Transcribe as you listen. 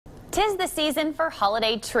'Tis the season for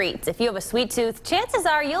holiday treats. If you have a sweet tooth, chances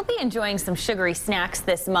are you'll be enjoying some sugary snacks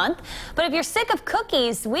this month. But if you're sick of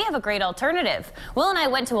cookies, we have a great alternative. Will and I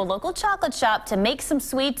went to a local chocolate shop to make some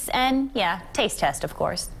sweets and, yeah, taste test, of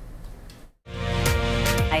course.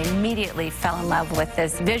 I immediately fell in love with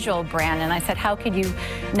this visual brand, and I said, how could you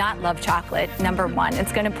not love chocolate? Number one,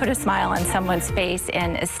 it's going to put a smile on someone's face,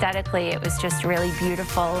 and aesthetically it was just really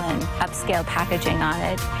beautiful and upscale packaging on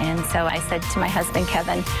it. And so I said to my husband,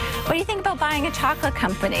 Kevin, what do you think about buying a chocolate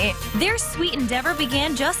company? Their sweet endeavor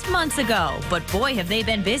began just months ago, but boy, have they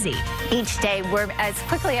been busy. Each day, as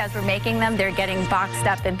quickly as we're making them, they're getting boxed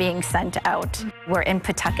up and being sent out. We're in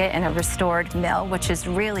Pawtucket in a restored mill, which is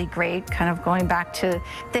really great, kind of going back to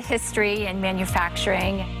the history and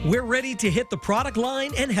manufacturing. We're ready to hit the product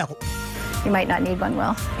line and help. You might not need one,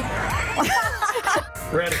 Will.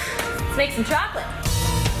 Ready. Let's make some chocolate.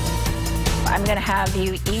 I'm going to have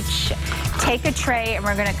you each take a tray, and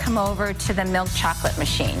we're going to come over to the milk chocolate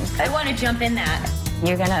machine. I want to jump in that.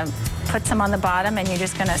 You're going to put some on the bottom, and you're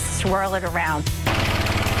just going to swirl it around.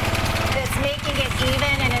 It's making it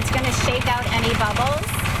even, and it's going to shake out any bubbles.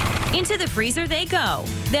 Into the freezer they go.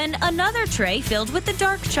 Then another tray filled with the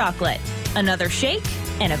dark chocolate. Another shake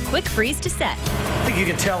and a quick freeze to set. I think you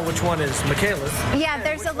can tell which one is Michaela's. Yeah,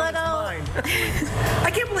 there's a little... I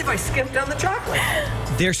can't believe I skimped on the chocolate.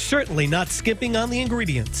 They're certainly not skimping on the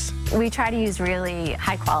ingredients. We try to use really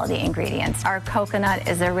high-quality ingredients. Our coconut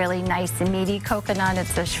is a really nice and meaty coconut.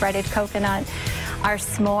 It's a shredded coconut. Our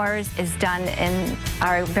s'mores is done in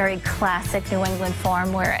our very classic New England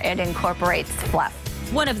form where it incorporates fluff.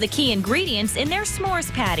 One of the key ingredients in their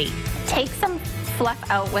s'mores patty. Take some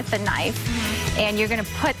fluff out with a knife, and you're going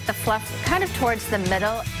to put the fluff kind of towards the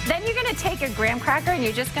middle. Then you're going to take your graham cracker and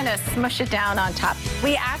you're just going to smush it down on top.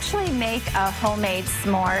 We actually make a homemade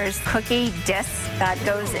s'mores cookie disc that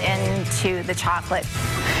goes into the chocolate.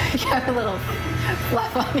 You have a little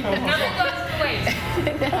fluff on your Nothing goes to waste.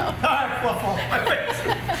 No. Fluff all my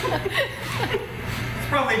face. It's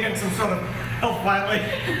probably getting some sort of health violation.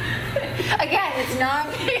 Again, it's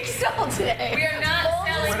not being sold today. We are not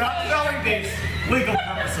selling. We're not selling these. Legal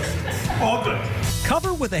premises. All good.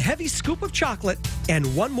 Cover with a heavy scoop of chocolate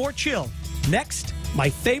and one more chill. Next, my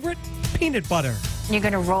favorite, peanut butter. You're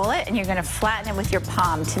going to roll it, and you're going to flatten it with your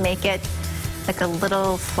palm to make it like a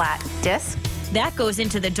little flat disc. That goes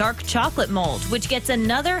into the dark chocolate mold, which gets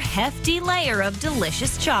another hefty layer of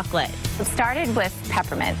delicious chocolate. It started with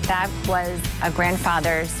peppermint. That was a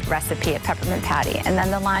grandfather's recipe, a peppermint patty. And then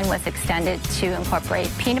the line was extended to incorporate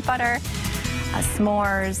peanut butter,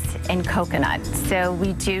 s'mores, and coconut. So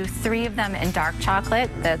we do 3 of them in dark chocolate,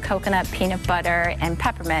 the coconut, peanut butter, and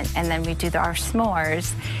peppermint. And then we do our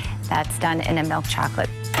s'mores. That's done in a milk chocolate.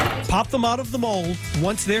 Pop them out of the mold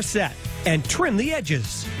once they're set and trim the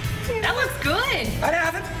edges. That looks good. I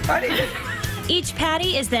haven't. I need it. Each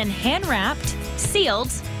patty is then hand-wrapped,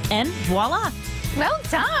 sealed, and voila. Well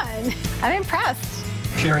done. I'm impressed.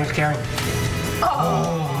 Sharing's caring.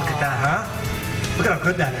 Oh, look at that, huh? Look at how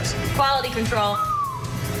good that is. Quality control.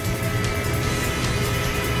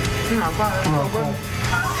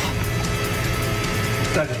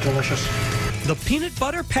 That is delicious. The peanut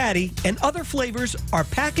butter patty and other flavors are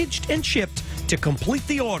packaged and shipped to complete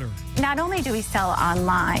the order. Not only do we sell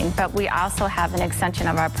online, but we also have an extension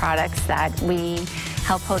of our products that we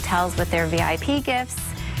help hotels with their VIP gifts,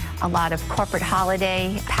 a lot of corporate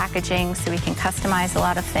holiday packaging, so we can customize a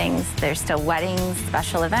lot of things. There's still weddings,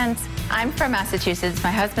 special events. I'm from Massachusetts.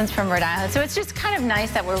 My husband's from Rhode Island, so it's just kind of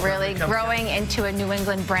nice that we're really growing into a New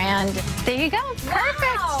England brand. There you go. Perfect.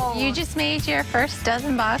 Wow. You just made your first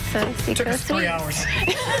dozen boxes. Took us 3 hours.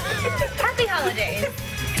 Happy holidays.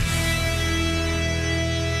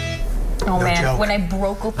 Oh, No man, joke. when I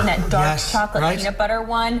broke open that dark Yes, chocolate right? peanut butter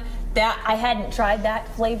one, that I hadn't tried that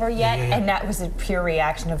flavor yet, and that was a pure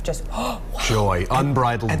reaction of just, oh, wow. Joy,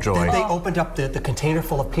 unbridled And joy. then they opened up the container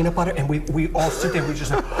full of peanut butter, and we all sit there, we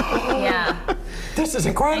just like, Yeah. this is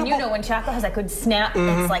incredible. And you know, when chocolate has that good snap,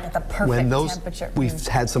 it's like at the perfect When temperature. we've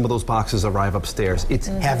had some of those boxes arrive upstairs, it's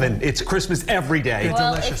heaven. It's Christmas every day.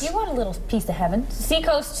 Well, delicious. if you want a little piece of heaven,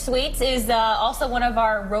 Seacoast Sweets is also one of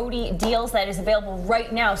our roadie deals that is available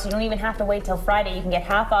right now, so you don't even have to wait till Friday. You can get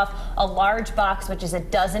half off a large box, which is a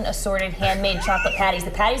dozen assorted handmade chocolate patties.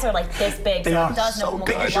 The patties are like this big, They so are a dozen so of them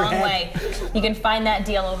big will as go a your long head. way. You can find that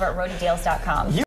deal over at roadiedeals.com.